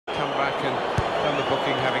and done the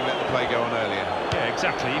booking, having let the play go on earlier. Yeah,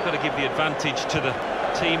 exactly. You've got to give the advantage to the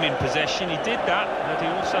team in possession. He did that, but he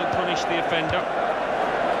also punished the offender.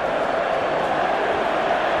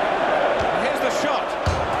 Here's the shot.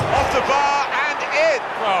 Off the bar and in.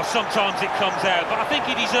 Well, sometimes it comes out, but I think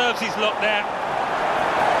he deserves his luck there.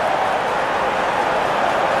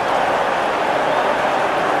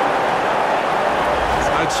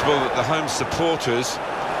 Noticeable that the home supporters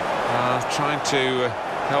are trying to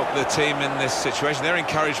help the team in this situation. They're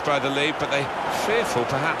encouraged by the lead, but they're fearful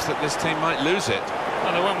perhaps that this team might lose it.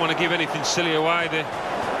 Well, they won't want to give anything silly away. The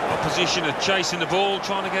opposition are chasing the ball,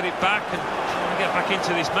 trying to get it back and trying to get back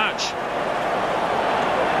into this match.